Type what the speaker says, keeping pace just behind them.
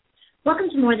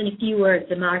Welcome to More Than a Few Words,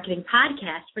 a marketing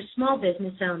podcast for small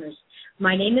business owners.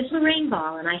 My name is Lorraine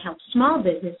Ball, and I help small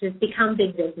businesses become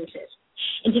big businesses.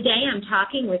 And today I'm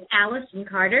talking with Allison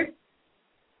Carter,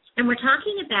 and we're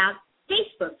talking about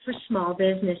Facebook for small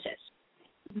businesses.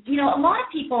 You know, a lot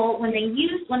of people, when they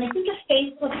think of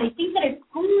Facebook, they think that it's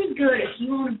only good if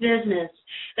you own a business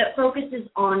that focuses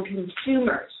on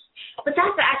consumers. But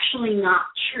that's actually not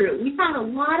true. We found a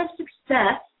lot of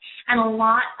success and a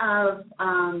lot of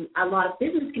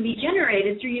business can be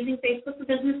generated through using Facebook for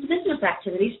business-to-business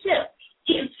activities too.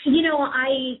 You know,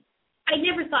 I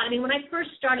never thought, when I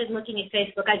first started looking at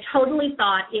Facebook, I totally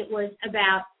thought it was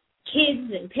about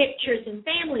kids and pictures and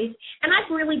families, and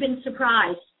I've really been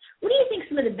surprised. What do you think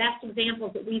some of the best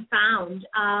examples that we found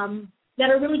that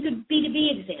are really good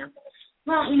B2B examples?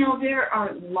 Well, you know, there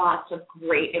are lots of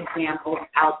great examples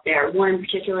out there. One in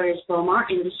particular is Bomar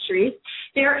Industries.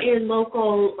 They're a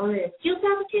local steel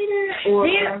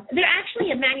fabricator. They're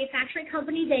actually a manufacturing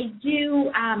company. They do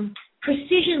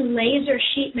precision laser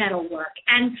sheet metal work,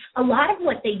 and a lot of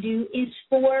what they do is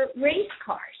for race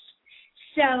cars.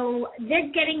 So they're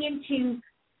getting into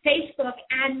Facebook,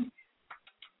 and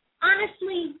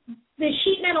honestly, the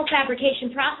sheet metal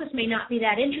fabrication process may not be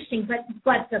that interesting,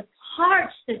 but the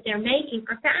parts that they're making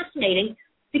are fascinating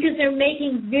because they're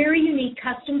making very unique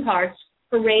custom parts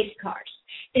for race cars.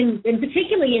 And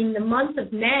particularly in the month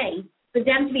of May, for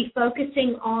them to be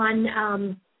focusing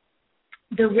on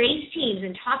the race teams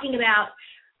and talking about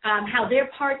how their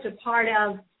parts are part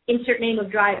of insert name of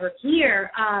driver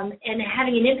here and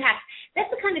having an impact,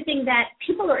 that's the kind of thing that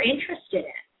people are interested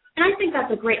in. And I think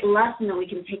that's a great lesson that we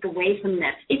can take away from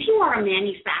this. If you are a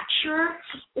manufacturer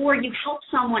or you help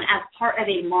someone as part of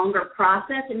a longer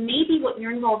process, and maybe what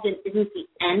you're involved in isn't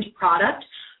the end product,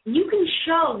 you can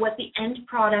show what the end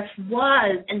product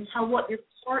was and tell what your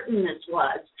part in this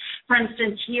was. For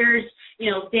instance, here's,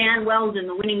 Dan Weldon,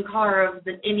 the winning car of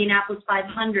the Indianapolis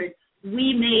 500.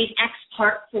 We made X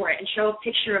part for it and show a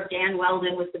picture of Dan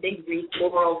Weldon with the big wreath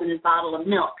laurels and his bottle of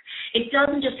milk. It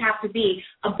doesn't just have to be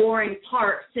a boring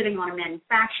part sitting on a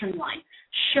manufacturing line.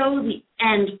 Show the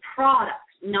end product,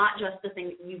 not just the thing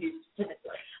that you do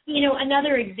specifically.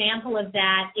 Another example of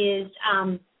that is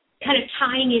kind of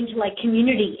tying into like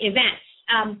community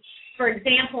events. For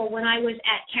example, when I was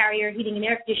at Carrier Heating and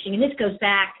Air Conditioning, and this goes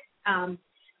back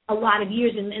a lot of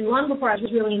years, and long before I was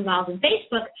really involved in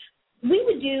Facebook, we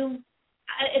would do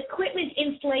equipment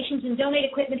installations and donate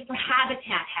equipment for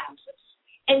habitat houses.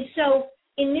 And so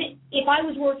if I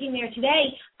was working there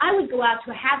today, I would go out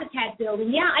to a habitat building.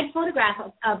 Yeah, I'd photograph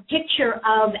a picture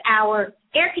of our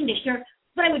air conditioner,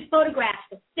 but I would photograph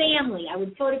the family. I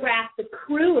would photograph the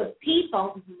crew of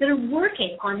people that are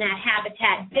working on that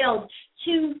habitat build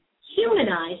to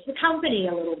humanize the company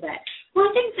a little bit. Well,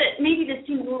 I think that maybe this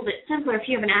seems a little bit simpler if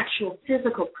you have an actual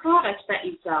physical product that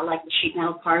you sell, like the sheet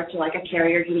metal parts or like a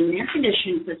Carrier heating and air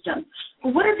conditioning system.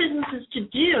 But what are businesses to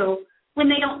do when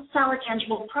they don't sell a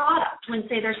tangible product, when,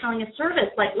 say, they're selling a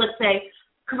service, like, let's say,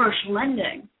 commercial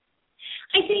lending?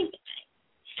 I think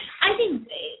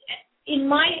in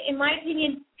my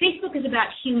opinion, Facebook is about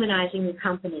humanizing the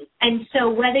company. And so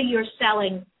whether you're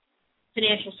selling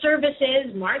financial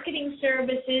services, marketing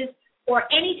services, or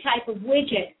any type of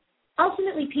widget,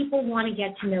 ultimately people want to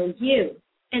get to know you.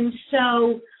 And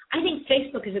so I think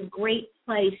Facebook is a great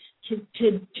place to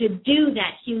do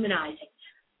that humanizing.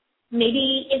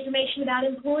 Maybe information about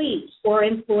employees or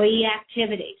employee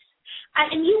activities.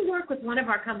 And you work with one of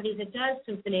our companies that does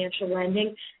some financial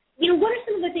lending. What are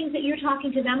some of the things that you're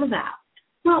talking to them about?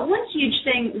 Well, one huge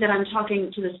thing that I'm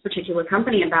talking to this particular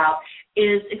company about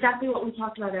is exactly what we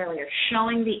talked about earlier,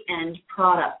 showing the end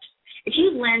product. If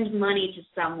you lend money to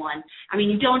someone,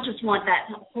 you don't just want that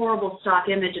horrible stock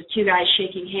image of two guys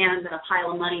shaking hands and a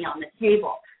pile of money on the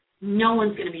table. No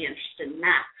one's going to be interested in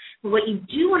that. But what you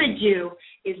do want to do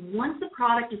is once the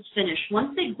product is finished, once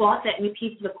they bought that new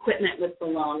piece of equipment with the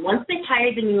loan, once they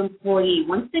hired the new employee,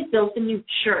 once they built the new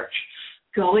church,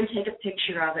 go and take a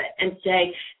picture of it and say,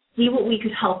 see what we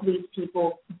could help these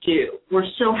people do. We're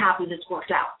so happy this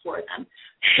worked out for them.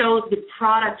 Show the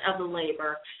product of the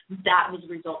labor that was the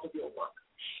result of your work.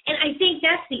 And I think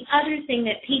that's the other thing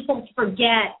that people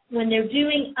forget when they're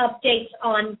doing updates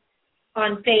on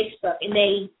Facebook and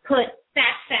they put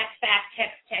fact,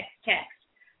 text.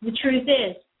 The truth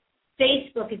is,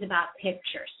 Facebook is about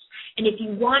pictures. And if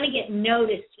you want to get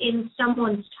noticed in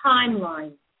someone's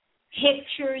timeline,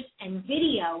 pictures and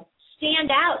video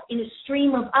stand out in a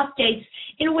stream of updates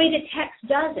in a way that text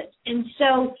doesn't. And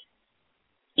so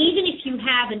even if you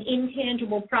have an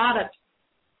intangible product,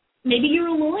 maybe you're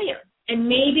a lawyer and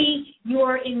maybe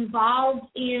you're involved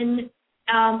in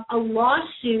a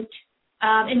lawsuit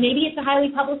And maybe it's a highly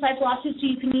publicized lawsuit so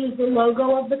you can use the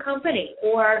logo of the company.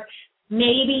 Or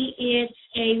maybe it's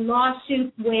a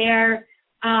lawsuit where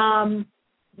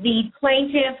the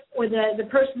plaintiff or the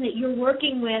person that you're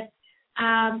working with,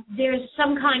 there's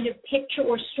some kind of picture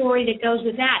or story that goes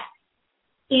with that.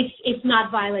 It's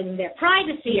not violating their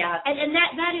privacy. Yeah. And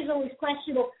that is always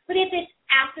questionable. But if it's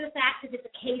after the fact, if it's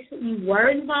a case that you were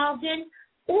involved in,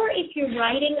 or if you're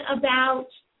writing about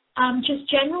just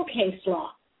general case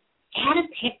law, add a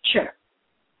picture.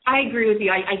 I agree with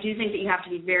you. I do think that you have to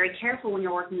be very careful when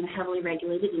you're working in a heavily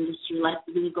regulated industry like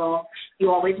legal. You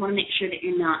always want to make sure that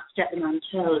you're not stepping on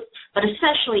toes. But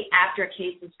especially after a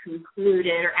case is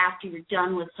concluded or after you're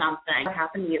done with something, what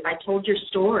happened to you? I told your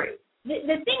story. The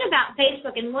thing about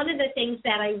Facebook, and one of the things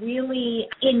that I really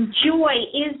enjoy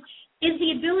is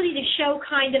the ability to show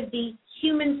kind of the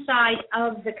human side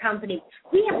of the company.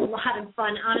 We have a lot of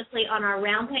fun, honestly, on our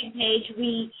Round Peg page.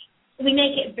 We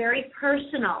make it very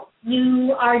personal.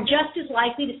 You are just as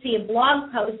likely to see a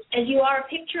blog post as you are a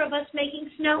picture of us making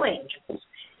snow angels.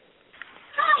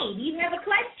 Hi, do you have a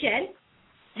question?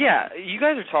 Yeah, you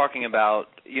guys are talking about,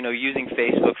 using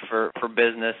Facebook for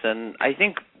business, and I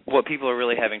think what people are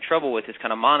really having trouble with is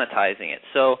kind of monetizing it.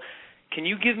 So can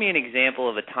you give me an example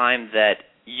of a time that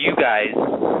you guys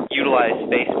utilized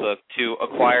Facebook to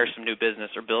acquire some new business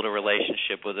or build a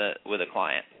relationship with a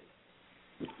client?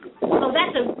 Well,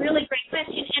 that's a really great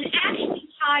question, and it actually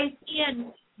ties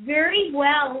in very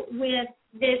well with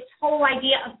this whole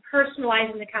idea of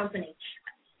personalizing the company.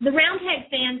 The Round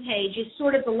Peg fan page is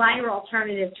sort of the lighter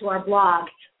alternative to our blog.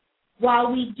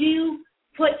 While we do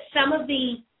put some of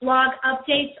the blog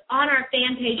updates on our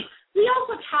fan page, we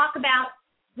also talk about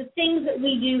the things that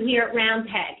we do here at Round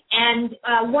Peg. And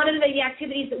one of the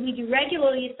activities that we do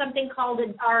regularly is something called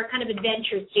our kind of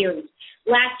adventure series.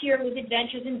 Last year it was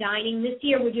Adventures in Dining. This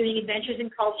year we're doing Adventures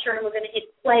in Culture, and we're going to hit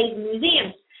plays and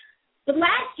museums. But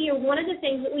last year, one of the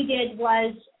things that we did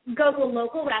was go to a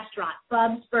local restaurant,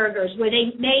 Bub's Burgers, where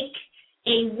they make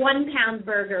a 1-pound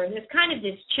burger. And there's kind of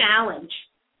this challenge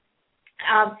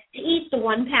to eat the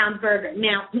 1-pound burger.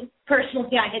 Now,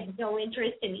 personally, I had no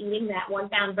interest in eating that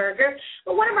 1-pound burger,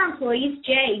 but one of our employees,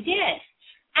 Jay, did.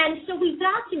 And so we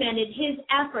documented his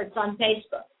efforts on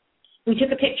Facebook. We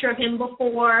took a picture of him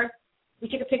before. We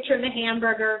took a picture of the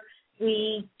hamburger.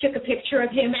 We took a picture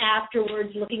of him afterwards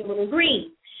looking a little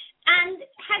green, and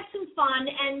had some fun,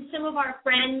 and some of our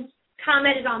friends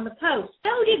commented on the post. So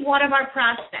did one of our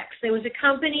prospects. There was a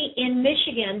company in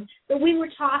Michigan that we were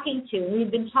talking to.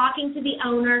 We'd been talking to the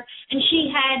owner, and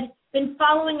she had been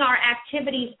following our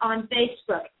activities on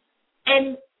Facebook.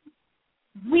 And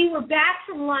we were back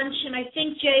from lunch, and I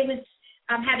think Jay was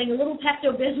having a little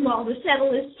Pepto-Bismol to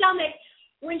settle his stomach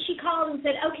when she called and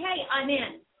said, okay, I'm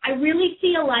in. I really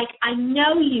feel like I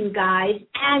know you guys,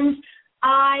 and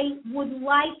I would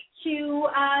like to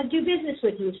do business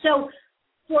with you. So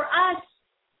for us,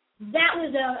 that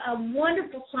was a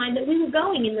wonderful sign that we were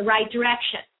going in the right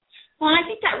direction. Well, I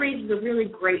think that raises a really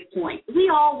great point. We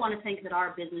all want to think that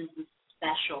our business is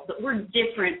special, that we're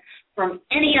different from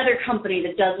any other company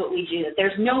that does what we do, that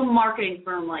there's no marketing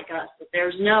firm like us, that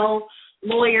there's no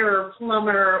lawyer or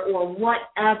plumber or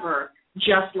whatever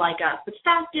just like us. But the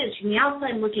fact is, from the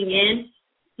outside looking in,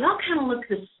 we all kind of look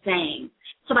the same.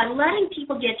 So by letting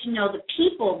people get to know the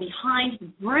people behind the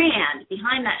brand,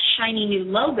 behind that shiny new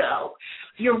logo,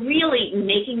 you're really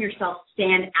making yourself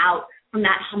stand out from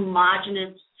that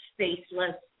homogenous,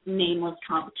 faceless, nameless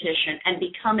competition and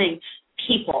becoming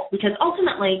people. Because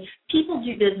ultimately, people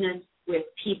do business with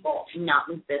people, not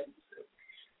with businesses.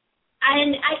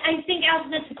 And I think,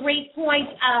 Allison, that's a great point.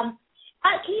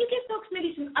 Can you give folks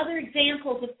maybe some other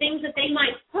examples of things that they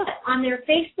might put on their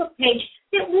Facebook page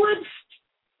that would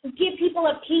give people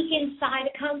a peek inside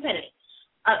a company?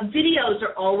 Videos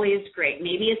are always great.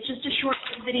 Maybe it's just a short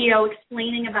video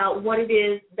explaining about what it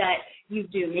is that you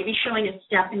do, maybe showing a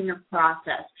step in your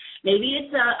process. Maybe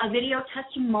it's a video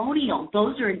testimonial.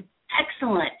 Those are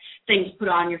excellent things to put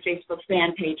on your Facebook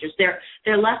fan pages.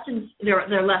 They're less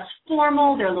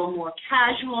formal, they're a little more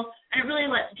casual, and it really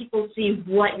lets people see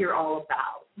what you're all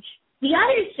about. The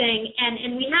other thing,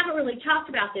 and we haven't really talked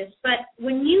about this, but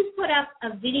when you put up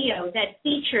a video that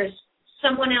features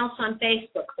someone else on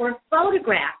Facebook or a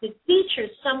photograph that features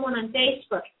someone on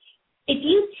Facebook, if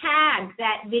you tag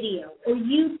that video or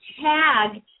you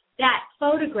tag that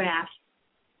photograph,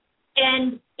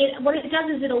 and what it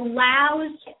does is it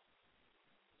allows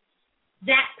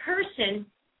that person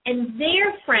and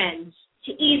their friends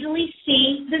to easily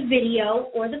see the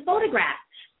video or the photograph.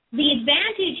 The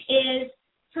advantage is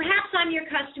perhaps I'm your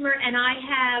customer and I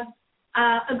have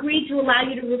agreed to allow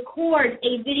you to record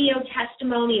a video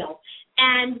testimonial.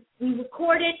 And we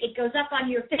record it, it goes up on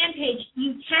your fan page,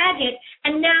 you tag it,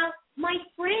 and now my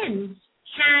friends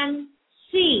can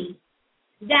see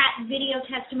that video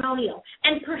testimonial.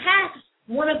 And perhaps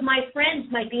one of my friends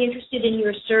might be interested in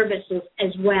your services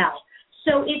as well.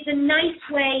 So it's a nice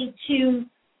way to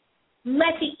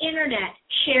let the Internet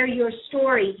share your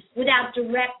story without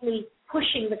directly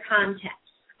pushing the content.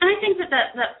 And I think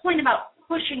that point about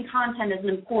pushing content is an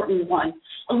important one.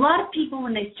 A lot of people,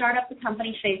 when they start up the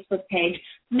company Facebook page,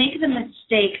 make the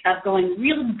mistake of going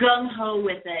real gung-ho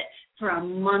with it for a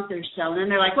month or so. And then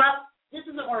they're like, well, this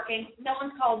isn't working. No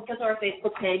one's called because of our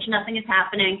Facebook page. Nothing is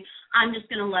happening. I'm just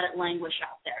going to let it languish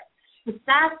out there. But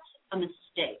that's a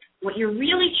mistake. What you're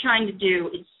really trying to do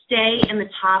is stay in the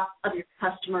top of your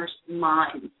customers'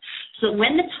 minds. So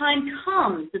when the time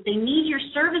comes that they need your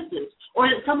services or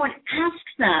that someone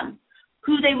asks them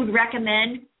who they would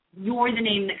recommend, you're the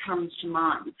name that comes to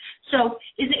mind. So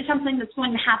is it something that's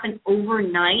going to happen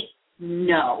overnight?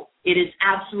 No, it is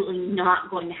absolutely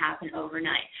not going to happen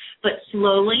overnight. But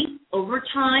slowly, over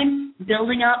time,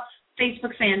 building up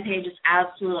Facebook fan pages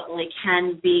absolutely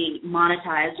can be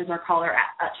monetized, as our caller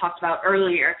talked about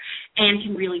earlier, and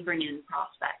can really bring in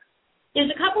prospects. There's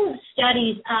a couple of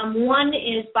studies. One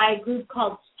is by a group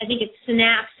called, I think it's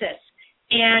Synapsis,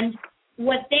 and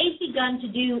what they've begun to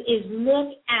do is look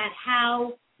at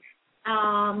how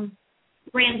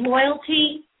brand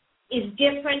loyalty is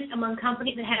different among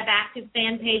companies that have active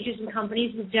fan pages and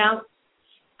companies that don't.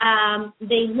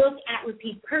 They look at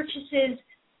repeat purchases.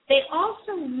 They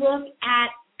also look at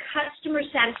customer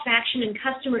satisfaction and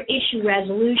customer issue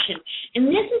resolution. And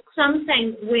this is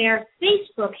something where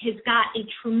Facebook has got a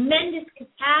tremendous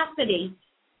capacity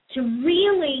to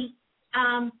really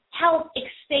help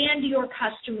expand your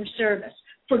customer service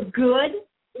for good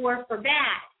or for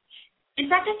bad. In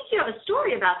fact, I think you have a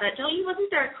story about that, don't you? Wasn't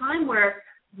there a time where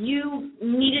you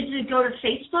needed to go to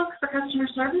Facebook for customer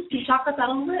service? Can you talk about that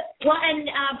a little bit? Well, and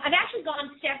I've actually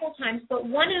gone several times, but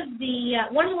one of the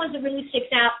ones that really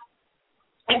sticks out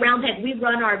at Roundhead, we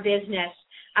run our business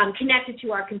connected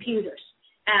to our computers.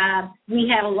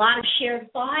 We have a lot of shared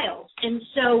files, and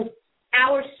so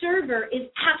our server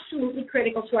is absolutely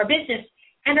critical to our business,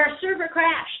 and our server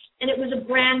crashed, and it was a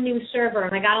brand new server,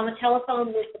 and I got on the telephone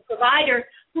with the provider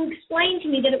who explained to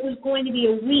me that it was going to be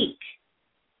a week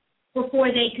before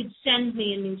they could send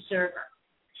me a new server.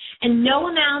 And no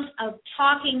amount of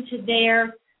talking to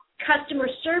their customer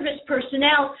service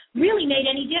personnel really made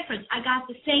any difference. I got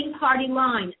the same party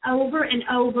line over and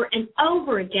over and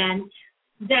over again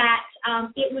that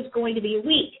it was going to be a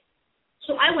week.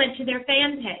 So I went to their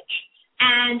fan page,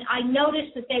 and I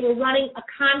noticed that they were running a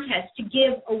contest to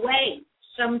give away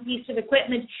some piece of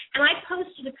equipment, and I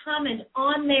posted a comment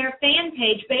on their fan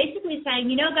page basically saying,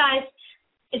 you know, guys,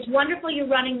 it's wonderful you're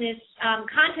running this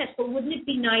contest, but wouldn't it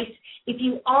be nice if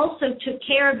you also took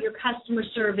care of your customer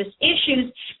service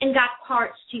issues and got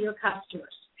parts to your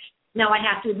customers? Now, I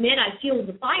have to admit, I fueled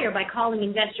the fire by calling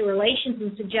investor relations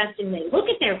and suggesting they look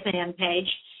at their fan page.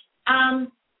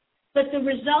 But the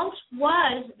result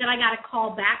was that I got a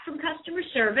call back from customer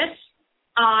service.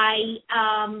 I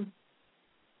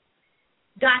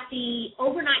got the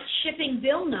overnight shipping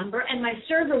bill number, and my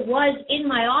server was in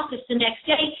my office the next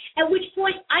day, at which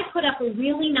point I put up a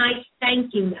really nice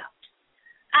thank you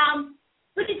note.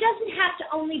 But it doesn't have to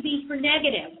only be for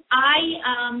negative. I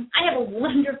have a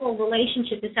wonderful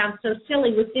relationship, it sounds so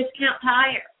silly, with Discount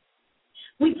Tire.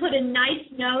 We put a nice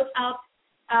note up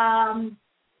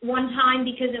one time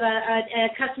because of a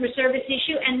customer service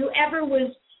issue, and whoever was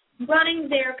running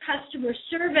their customer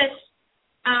service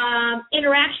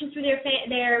interaction through their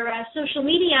social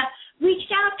media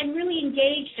reached out and really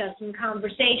engaged us in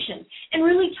conversation and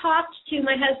really talked to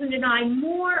my husband and I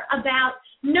more about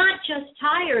not just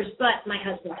tires, but my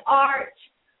husband's art,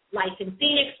 life in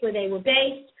Phoenix, where they were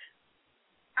based.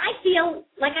 I feel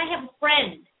like I have a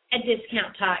friend at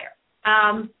Discount Tire.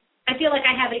 I feel like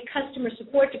I have a customer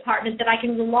support department that I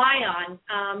can rely on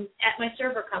at my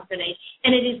server company,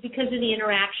 and it is because of the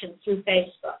interaction through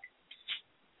Facebook.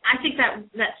 I think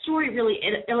that story really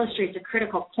illustrates a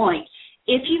critical point.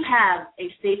 If you have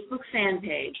a Facebook fan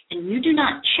page and you do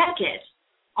not check it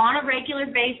on a regular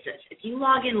basis, if you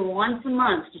log in once a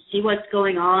month to see what's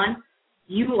going on,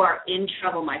 you are in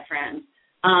trouble, my friend.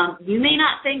 You may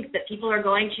not think that people are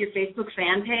going to your Facebook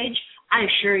fan page. I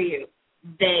assure you,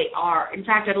 they are. In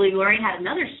fact, I believe Lorraine had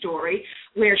another story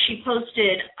where she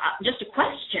posted just a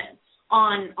question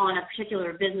on a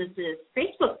particular business's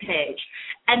Facebook page,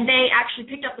 and they actually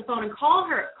picked up the phone and called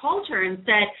her and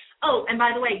said, oh, and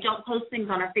by the way, don't post things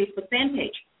on our Facebook fan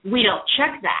page. We don't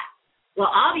check that.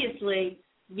 Well, obviously,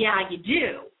 Yeah, you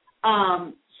do.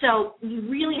 So you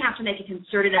really have to make a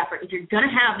concerted effort. If you're going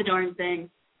to have the darn thing,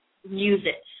 use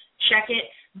it. Check it.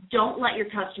 Don't let your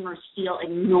customers feel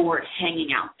ignored hanging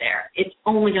out there. It's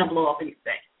only going to blow up in your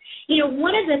face. You know,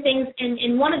 one of the things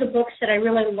in one of the books that I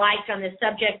really liked on this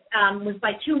subject was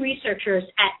by two researchers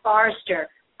at Forrester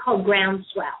called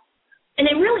Groundswell. And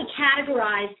they really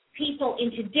categorized people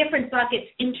into different buckets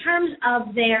in terms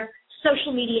of their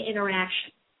social media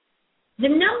interaction. The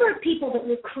number of people that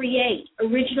will create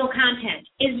original content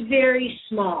is very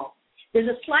small. There's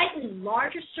a slightly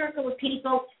larger circle of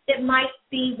people that might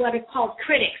be what are called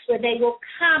critics, where they will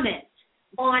comment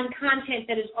on content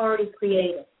that is already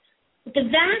created. But the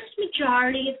vast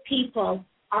majority of people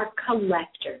are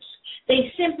collectors.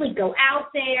 They simply go out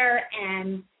there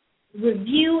and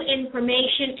review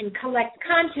information and collect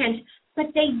content, but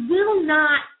they will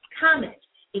not comment.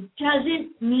 It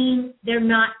doesn't mean they're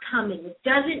not coming. It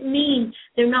doesn't mean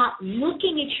they're not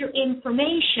looking at your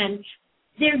information.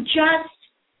 They're just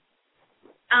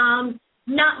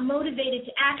not motivated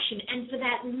to action. And for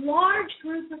that large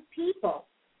group of people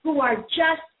who are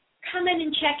just coming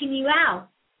and checking you out,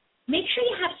 make sure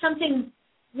you have something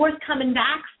worth coming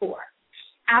back for.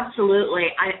 Absolutely.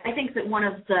 I think that one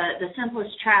of the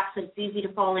simplest traps that's easy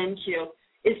to fall into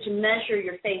is to measure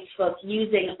your Facebook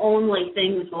using only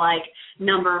things like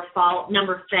number of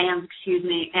fans,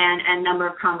 and number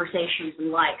of conversations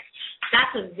and likes.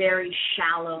 That's a very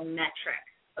shallow metric,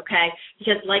 okay?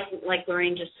 Because like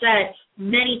Lorraine just said,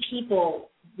 many people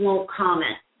won't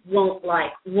comment, won't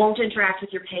like, won't interact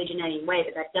with your page in any way,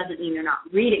 but that doesn't mean they're not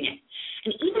reading it.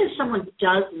 And even if someone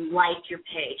does like your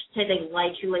page, say they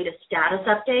like your latest status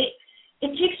update, it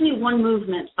takes me one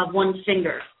movement of one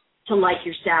finger to like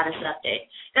your status update.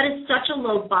 That is such a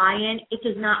low buy-in, it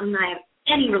does not mean I have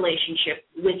any relationship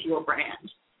with your brand.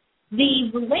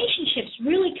 The relationships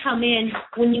really come in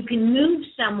when you can move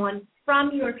someone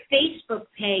from your Facebook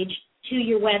page to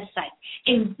your website.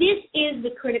 And this is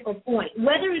the critical point.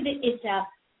 Whether it's a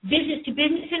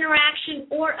business-to-business interaction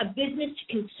or a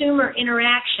business-to-consumer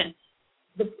interaction,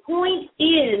 the point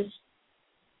is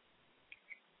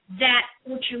that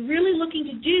what you're really looking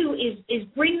to do is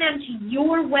bring them to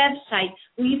your website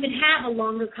where you can have a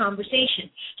longer conversation.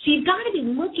 So you've got to be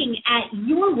looking at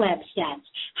your web stats.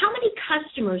 How many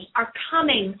customers are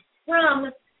coming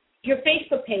from your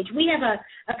Facebook page? We have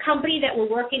a company that we're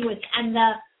working with, and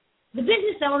the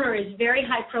business owner is very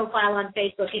high profile on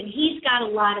Facebook, and he's got a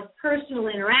lot of personal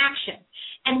interaction.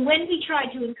 And when we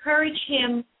tried to encourage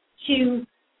him to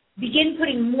begin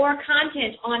putting more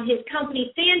content on his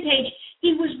company fan page,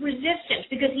 he was resistant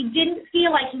because he didn't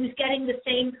feel like he was getting the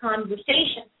same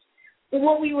conversations. But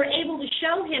what we were able to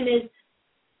show him is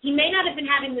he may not have been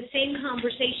having the same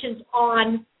conversations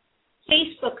on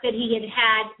Facebook that he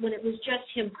had when it was just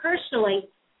him personally,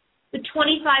 but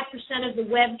 25% of the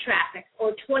web traffic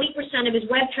or 20% of his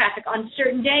web traffic on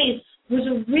certain days was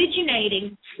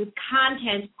originating with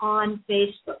content on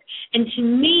Facebook. And to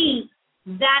me,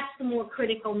 that's the more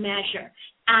critical measure.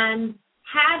 And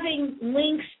having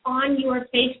links on your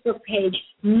Facebook page,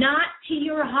 not to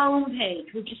your home page,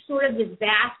 which is sort of this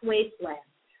vast wasteland,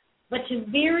 but to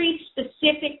very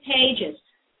specific pages.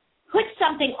 Put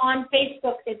something on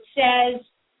Facebook that says,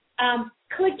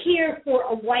 click here for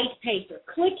a white paper,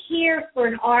 click here for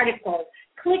an article,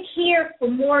 click here for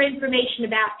more information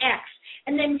about X,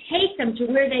 and then take them to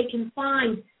where they can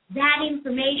find that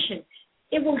information.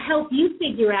 It will help you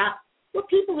figure out what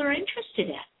people are interested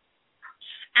in.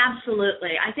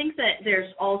 Absolutely. I think that there's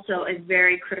also a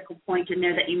very critical point in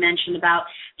there that you mentioned about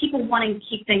people wanting to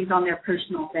keep things on their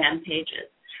personal fan pages.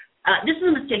 This is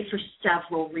a mistake for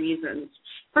several reasons.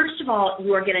 First of all,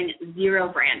 you are getting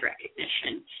zero brand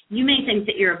recognition. You may think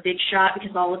that you're a big shot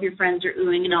because all of your friends are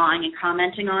oohing and awing and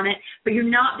commenting on it, but you're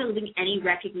not building any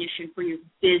recognition for your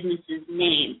business's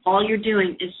name. All you're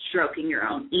doing is stroking your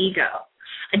own ego.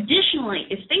 Additionally,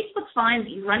 if Facebook finds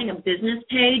that you're running a business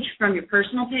page from your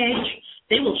personal page,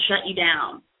 they will shut you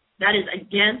down. That is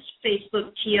against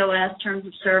Facebook TOS terms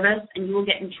of service, and you will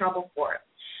get in trouble for it.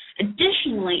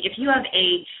 Additionally, if you have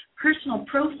a personal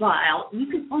profile, you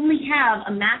can only have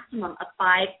a maximum of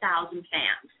 5,000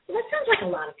 fans. Well, that sounds like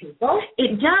a lot of people.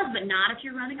 It does, but not if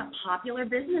you're running a popular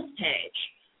business page.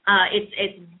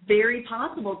 It's very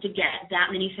possible to get that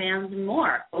many fans and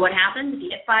more. What happens if you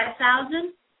get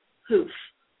 5,000? Poof.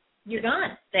 You're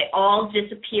gone. They all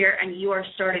disappear, and you are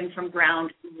starting from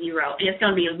ground zero. And it's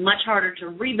going to be much harder to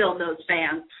rebuild those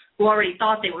fans who already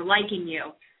thought they were liking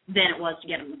you than it was to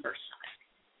get them the first time.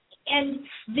 And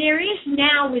there is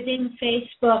now within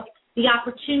Facebook the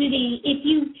opportunity,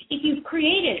 if you've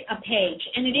created a page,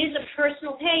 and it is a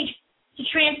personal page, to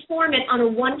transform it on a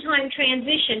one-time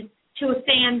transition to a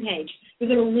fan page. You're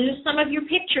going to lose some of your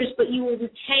pictures, but you will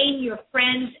retain your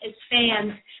friends as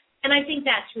fans, and I think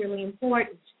that's really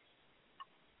important.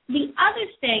 The other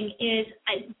thing is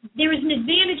there is an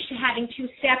advantage to having two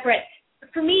separate.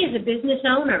 For me as a business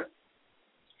owner,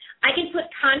 I can put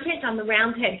content on the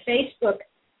Round Peg Facebook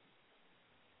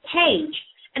page,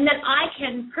 and then I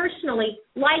can personally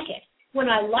like it. When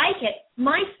I like it,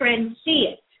 my friends see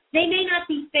it. They may not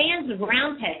be fans of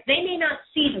Round Peg. They may not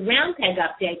see the Round Peg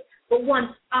update, but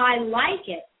once I like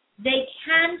it, they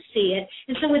can see it.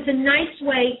 And so it's a nice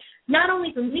way, not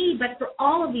only for me, but for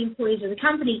all of the employees of the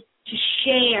company to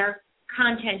share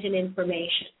content and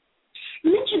information.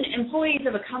 You mentioned employees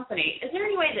of a company. Is there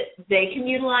any way that they can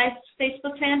utilize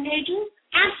Facebook fan pages?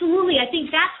 Absolutely. I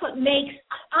think that's what makes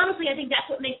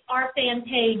our fan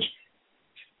page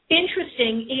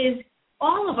interesting is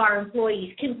all of our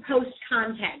employees can post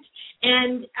content.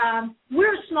 And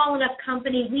we're a small enough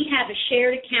company. We have a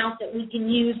shared account that we can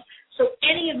use, so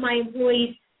any of my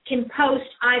employees can post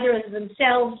either as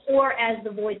themselves or as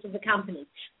the voice of the company.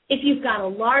 If you've got a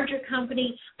larger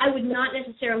company, I would not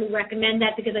necessarily recommend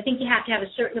that because I think you have to have a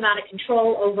certain amount of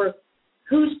control over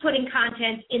who's putting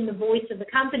content in the voice of the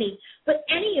company. But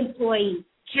any employee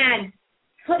can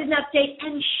put an update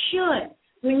and should.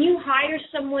 When you hire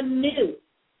someone new,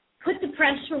 put the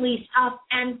press release up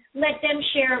and let them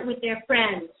share it with their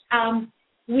friends.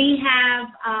 We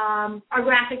have our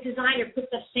graphic designer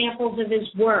puts up samples of his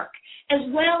work, as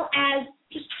well as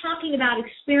just talking about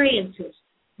experiences.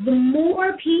 The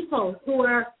more people who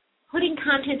are putting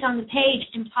content on the page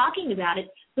and talking about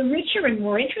it, the richer and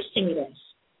more interesting it is.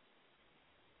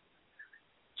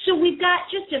 So we've got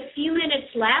just a few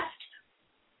minutes left.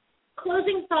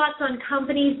 Closing thoughts on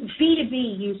companies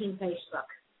B2B using Facebook.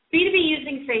 B2B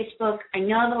using Facebook, I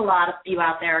know that a lot of you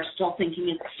out there are still thinking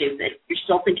it's stupid. You're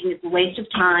still thinking it's a waste of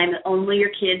time, that only your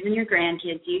kids and your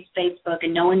grandkids use Facebook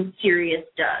and no one serious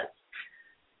does.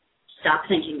 Stop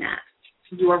thinking that.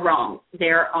 You are wrong.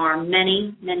 There are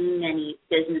many, many, many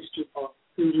business people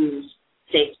who use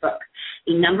Facebook.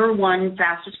 The number one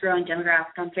fastest growing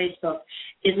demographic on Facebook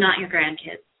is not your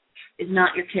grandkids, is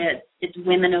not your kids. It's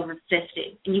women over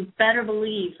 50. And you better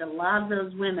believe that a lot of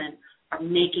those women are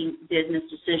making business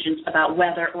decisions about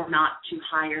whether or not to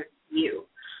hire you.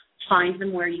 Find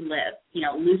them where you live.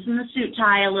 Loosen the suit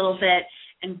tie a little bit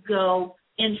and go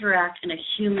interact in a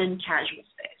human, casual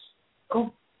space.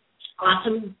 Oh,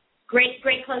 awesome. Great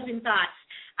closing thoughts.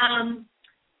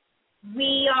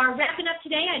 We are wrapping up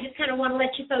today. I just kind of want to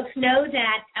let you folks know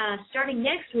that starting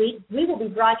next week, we will be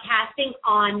broadcasting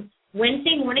on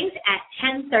Wednesday mornings at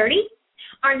 10:30.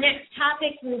 Our next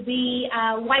topic will be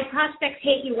why prospects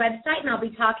hate your website, and I'll be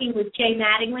talking with Jay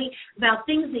Mattingly about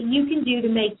things that you can do to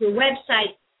make your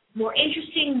website more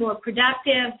interesting, more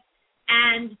productive,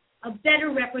 and a better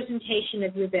representation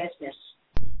of your business.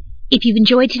 If you've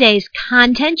enjoyed today's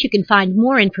content, you can find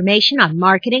more information on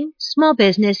marketing, small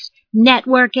business,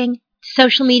 networking,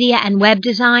 social media, and web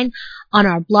design on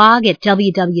our blog at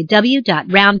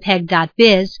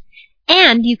www.roundpeg.biz,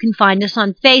 and you can find us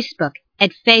on Facebook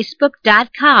at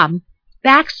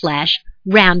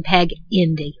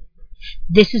facebook.com/roundpegindie.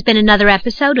 This has been another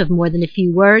episode of More Than a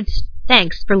Few Words.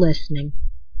 Thanks for listening.